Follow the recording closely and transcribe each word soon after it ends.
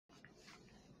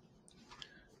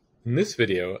In this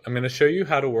video, I'm going to show you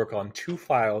how to work on two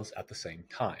files at the same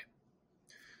time.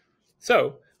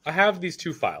 So I have these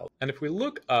two files, and if we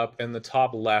look up in the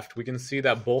top left, we can see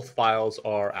that both files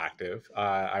are active.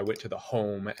 I went to the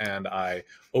home and I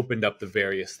opened up the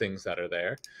various things that are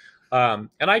there. And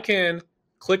I can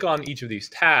click on each of these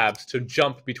tabs to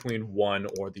jump between one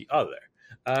or the other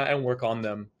and work on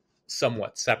them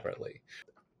somewhat separately.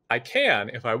 I can,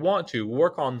 if I want to,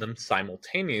 work on them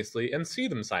simultaneously and see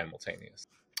them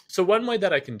simultaneously. So one way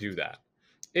that I can do that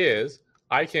is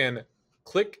I can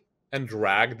click and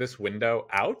drag this window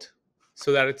out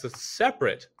so that it's a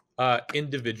separate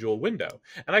individual window.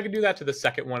 And I can do that to the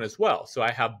second one as well. So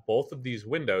I have both of these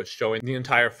windows showing the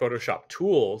entire Photoshop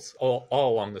tools all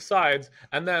along the sides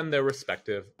and then their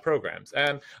respective programs.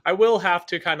 And I will have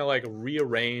to kind of like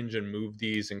rearrange and move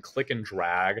these and click and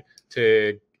drag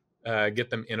to get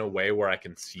them in a way where I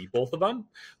can see both of them.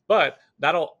 But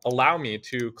that'll allow me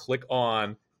to click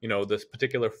on this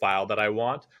particular file that I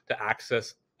want to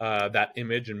access that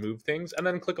image and move things, and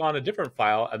then click on a different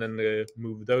file and then to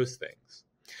move those things.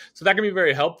 So that can be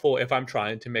very helpful if I'm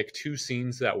trying to make two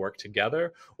scenes that work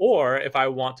together, or if I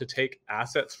want to take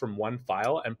assets from one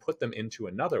file and put them into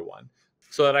another one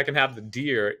so that I can have the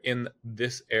deer in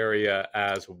this area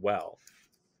as well.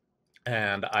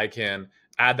 And I can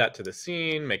add that to the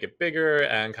scene, make it bigger,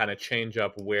 and kind of change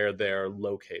up where they're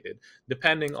located,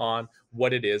 depending on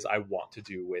what it is I want to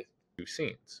do with two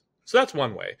scenes. So that's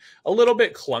one way. A little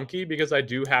bit clunky because I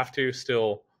do have to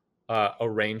still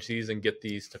arrange these and get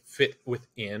these to fit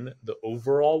within the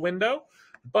overall window,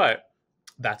 but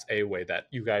that's a way that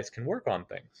you guys can work on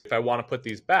things. If I want to put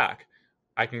these back,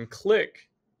 I can click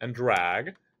and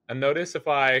drag. And notice if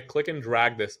I click and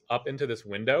drag this up into this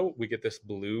window, we get this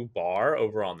blue bar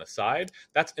over on the side.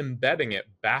 That's embedding it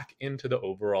back into the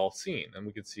overall scene. And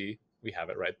we can see we have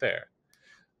it right there.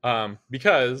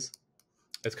 Because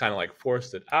it's kind of like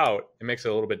forced it out, it makes it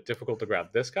a little bit difficult to grab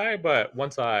this guy. But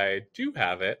once I do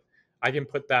have it, I can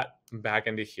put that back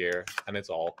into here and it's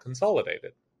all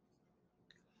consolidated.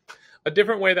 A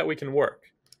different way that we can work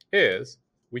is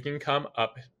we can come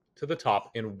up to the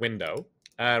top in Window.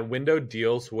 Window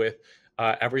deals with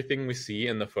everything we see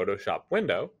in the Photoshop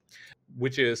window,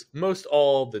 which is most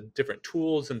all the different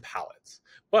tools and palettes.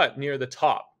 But near the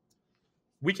top,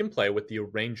 we can play with the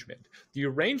arrangement. The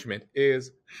arrangement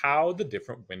is how the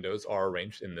different windows are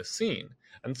arranged in the scene.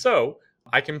 And so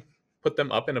I can put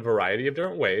them up in a variety of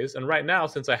different ways. And right now,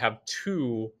 since I have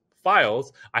two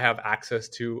files, I have access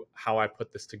to how I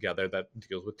put this together that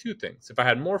deals with two things. If I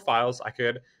had more files, I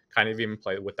could kind of even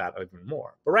play with that even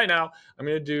more. But right now, I'm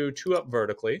going to do two up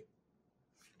vertically.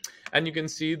 And you can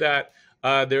see that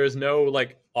there is no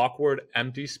like awkward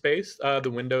empty space.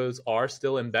 The windows are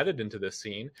still embedded into this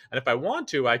scene. And if I want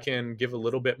to, I can give a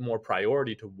little bit more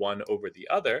priority to one over the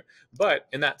other. But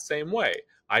in that same way,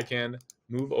 I can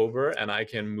move over and I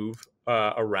can move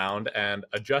around and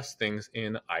adjust things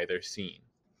in either scene.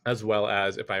 As well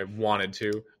as if I wanted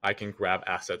to, I can grab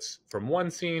assets from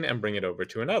one scene and bring it over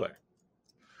to another.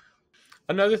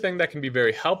 Another thing that can be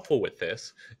very helpful with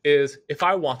this is if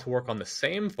I want to work on the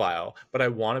same file, but I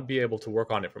want to be able to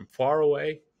work on it from far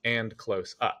away and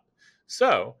close up.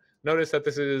 So notice that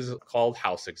this is called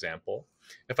House Example.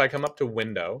 If I come up to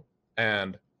Window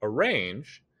and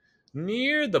Arrange,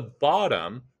 near the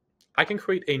bottom, I can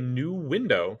create a new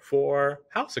window for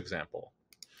House Example.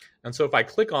 And so if I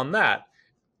click on that,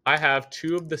 I have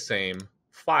two of the same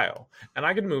file. And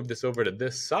I can move this over to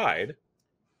this side,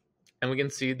 and we can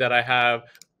see that I have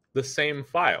the same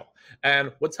file.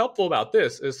 And what's helpful about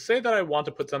this is, say that I want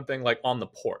to put something like on the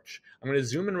porch. I'm going to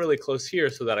zoom in really close here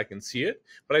so that I can see it,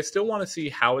 but I still want to see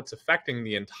how it's affecting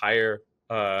the entire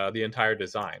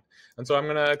design. And so I'm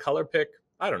going to color pick,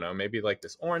 I don't know, maybe like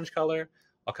this orange color.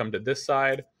 I'll come to this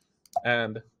side,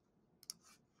 and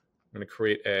I'm going to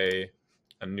create a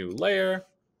new layer.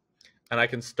 And I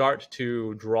can start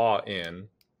to draw in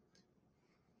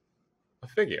a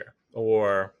figure,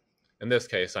 or in this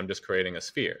case, I'm just creating a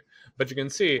sphere. But you can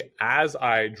see as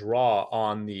I draw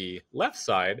on the left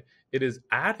side, it is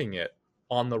adding it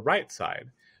on the right side.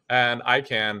 And I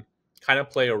can kind of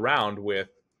play around with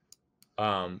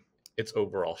its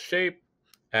overall shape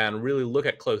and really look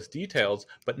at close details,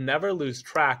 but never lose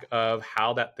track of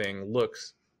how that thing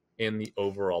looks in the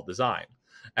overall design.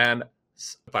 And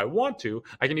if I want to,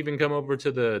 I can even come over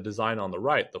to the design on the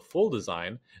right, the full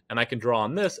design, and I can draw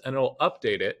on this and it'll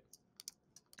update it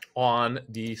on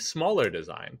the smaller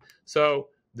design. So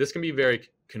this can be very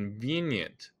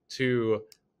convenient to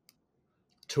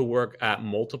work at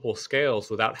multiple scales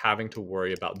without having to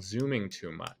worry about zooming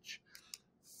too much.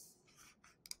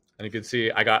 And you can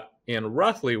see I got in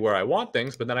roughly where I want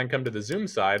things, but then I can come to the zoom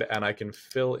side and I can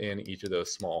fill in each of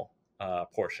those small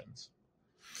portions.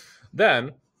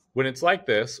 Then, when it's like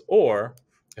this, or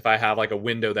if I have like a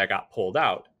window that got pulled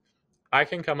out, I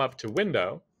can come up to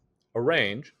Window,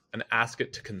 Arrange, and ask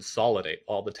it to consolidate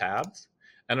all the tabs.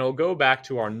 And it'll go back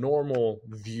to our normal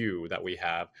view that we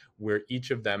have, where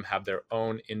each of them have their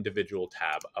own individual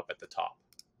tab up at the top.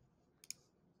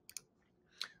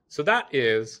 So that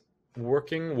is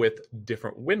working with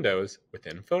different windows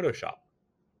within Photoshop.